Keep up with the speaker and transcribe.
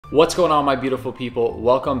What's going on, my beautiful people?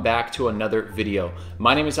 Welcome back to another video.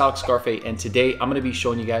 My name is Alex Garfe, and today I'm going to be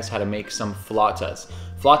showing you guys how to make some flautas.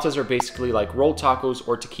 Flautas are basically like rolled tacos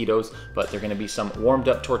or taquitos, but they're going to be some warmed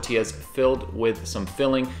up tortillas filled with some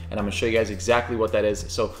filling, and I'm going to show you guys exactly what that is.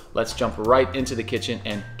 So let's jump right into the kitchen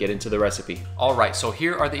and get into the recipe. All right, so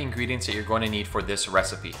here are the ingredients that you're going to need for this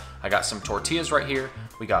recipe. I got some tortillas right here.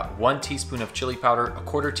 We got 1 teaspoon of chili powder, a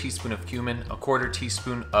 1/4 teaspoon of cumin, a 1/4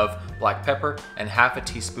 teaspoon of black pepper, and 1/2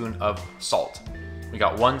 teaspoon of salt. We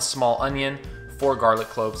got 1 small onion, 4 garlic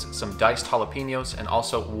cloves, some diced jalapenos, and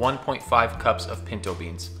also 1.5 cups of pinto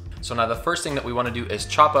beans. So now the first thing that we want to do is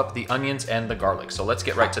chop up the onions and the garlic. So let's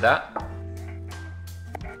get right to that.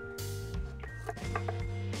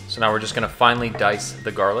 So now we're just going to finely dice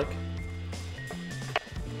the garlic.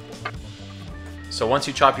 So once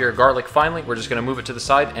you chop your garlic finely, we're just going to move it to the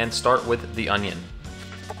side and start with the onion.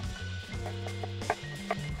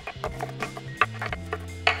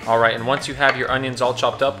 Alright, and once you have your onions all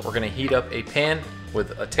chopped up, we're going to heat up a pan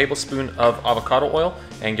with a tablespoon of avocado oil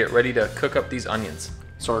and get ready to cook up these onions.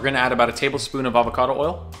 So we're going to add about a tablespoon of avocado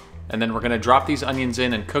oil, and then we're going to drop these onions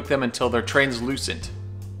in and cook them until they're translucent.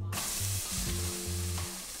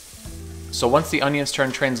 So once the onions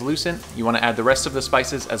turn translucent, you want to add the rest of the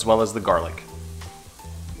spices as well as the garlic.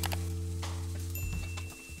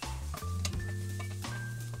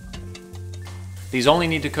 These only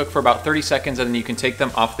need to cook for about 30 seconds and then you can take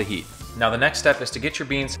them off the heat. Now the next step is to get your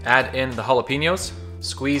beans, add in the jalapenos,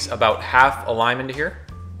 squeeze about 1/2 a lime into here,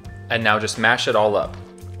 and now just mash it all up.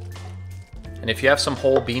 And if you have some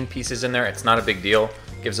whole bean pieces in there, it's not a big deal.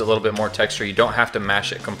 It gives it a little bit more texture. You don't have to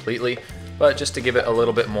mash it completely, but just to give it a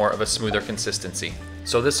little bit more of a smoother consistency.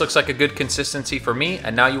 So this looks like a good consistency for me,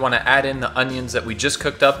 and now you want to add in the onions that we just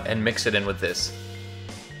cooked up and mix it in with this.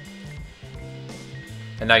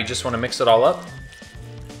 And now you just want to mix it all up.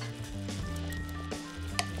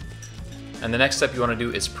 And the next step you want to do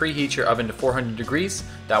is preheat your oven to 400 degrees.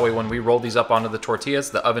 That way when we roll these up onto the tortillas,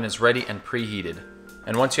 the oven is ready and preheated.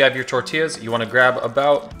 And once you have your tortillas, you want to grab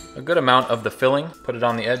about a good amount of the filling, put it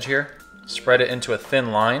on the edge here, spread it into a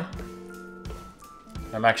thin line.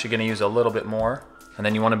 I'm actually going to use a little bit more. And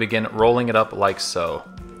then you want to begin rolling it up like so.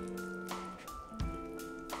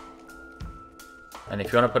 And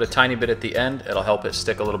if you want to put a tiny bit at the end, it'll help it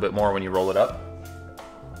stick a little bit more when you roll it up.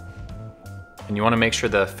 And you want to make sure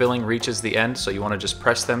the filling reaches the end, so you want to just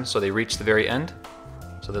press them so they reach the very end.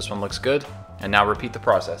 So this one looks good. And now repeat the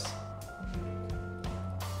process.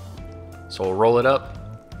 So we'll roll it up,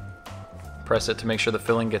 press it to make sure the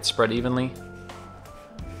filling gets spread evenly,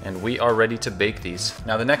 and we are ready to bake these.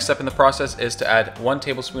 Now the next step in the process is to add 1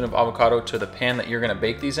 tablespoon of avocado to the pan that you're going to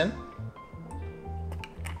bake these in.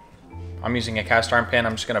 I'm using a cast iron pan.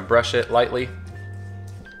 I'm just going to brush it lightly.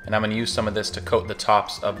 And I'm going to use some of this to coat the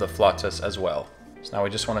tops of the flautas as well. So now we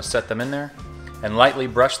just want to set them in there and lightly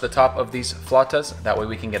brush the top of these flautas. That way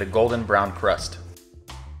we can get a golden brown crust.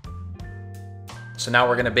 So now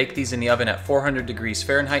we're going to bake these in the oven at 400 degrees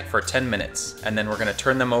Fahrenheit for 10 minutes. And then we're going to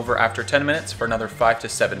turn them over after 10 minutes for another 5 to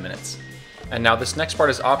 7 minutes. And now this next part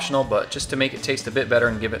is optional, but just to make it taste a bit better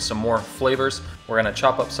and give it some more flavors, we're going to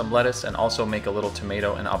chop up some lettuce and also make a little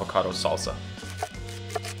tomato and avocado salsa.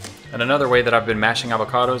 And another way that I've been mashing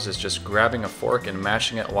avocados is just grabbing a fork and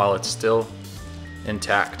mashing it while it's still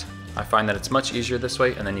intact. I find that it's much easier this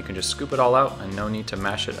way, and then you can just scoop it all out and no need to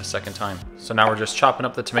mash it a second time. So now we're just chopping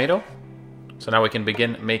up the tomato. So now we can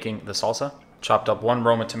begin making the salsa. Chopped up 1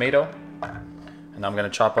 Roma tomato, and I'm going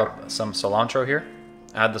to chop up some cilantro here.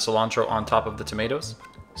 Add the cilantro on top of the tomatoes.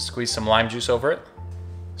 Squeeze some lime juice over it.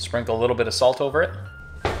 Sprinkle a little bit of salt over it,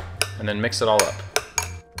 and then mix it all up.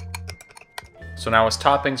 So now as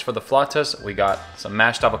toppings for the flautas, we got some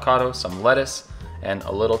mashed avocado, some lettuce, and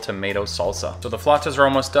a little tomato salsa. So the flautas are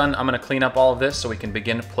almost done. I'm going to clean up all of this so we can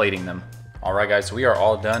begin plating them. Alright guys, we are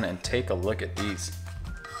all done, and take a look at these.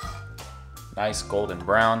 Nice golden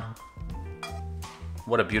brown.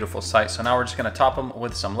 What a beautiful sight. So now we're just going to top them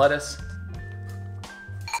with some lettuce,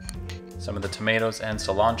 some of the tomatoes and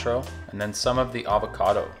cilantro, and then some of the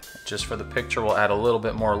avocado. Just for the picture, we'll add a little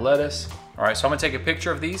bit more lettuce. All right, so I'm gonna take a picture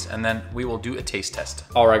of these and then we will do a taste test.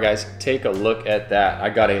 All right guys, take a look at that. I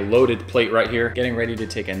got a loaded plate right here, getting ready to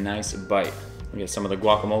take a nice bite. We get some of the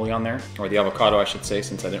guacamole on there, or the avocado I should say,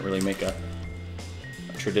 since I didn't really make a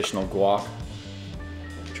traditional guac.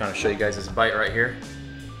 I'm trying to show you guys this bite right here.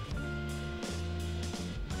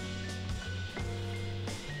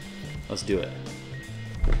 Let's do it.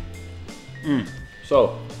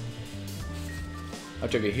 So, I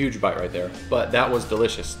took a huge bite right there, but that was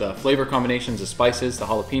delicious. The flavor combinations, the spices, the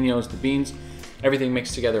jalapenos, the beans, Everything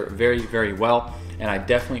mixed together very, very well, and I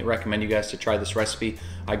definitely recommend you guys to try this recipe.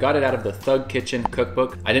 I got it out of the Thug Kitchen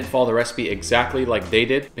cookbook. I didn't follow the recipe exactly like they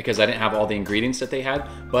did because I didn't have all the ingredients that they had,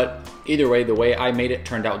 but either way, the way I made it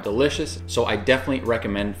turned out delicious, so I definitely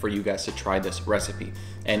recommend for you guys to try this recipe.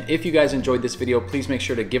 And if you guys enjoyed this video, please make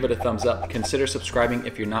sure to give it a thumbs up. Consider subscribing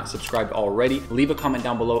if you're not subscribed already. Leave a comment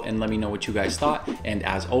down below and let me know what you guys thought. And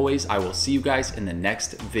as always, I will see you guys in the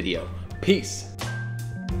next video. Peace.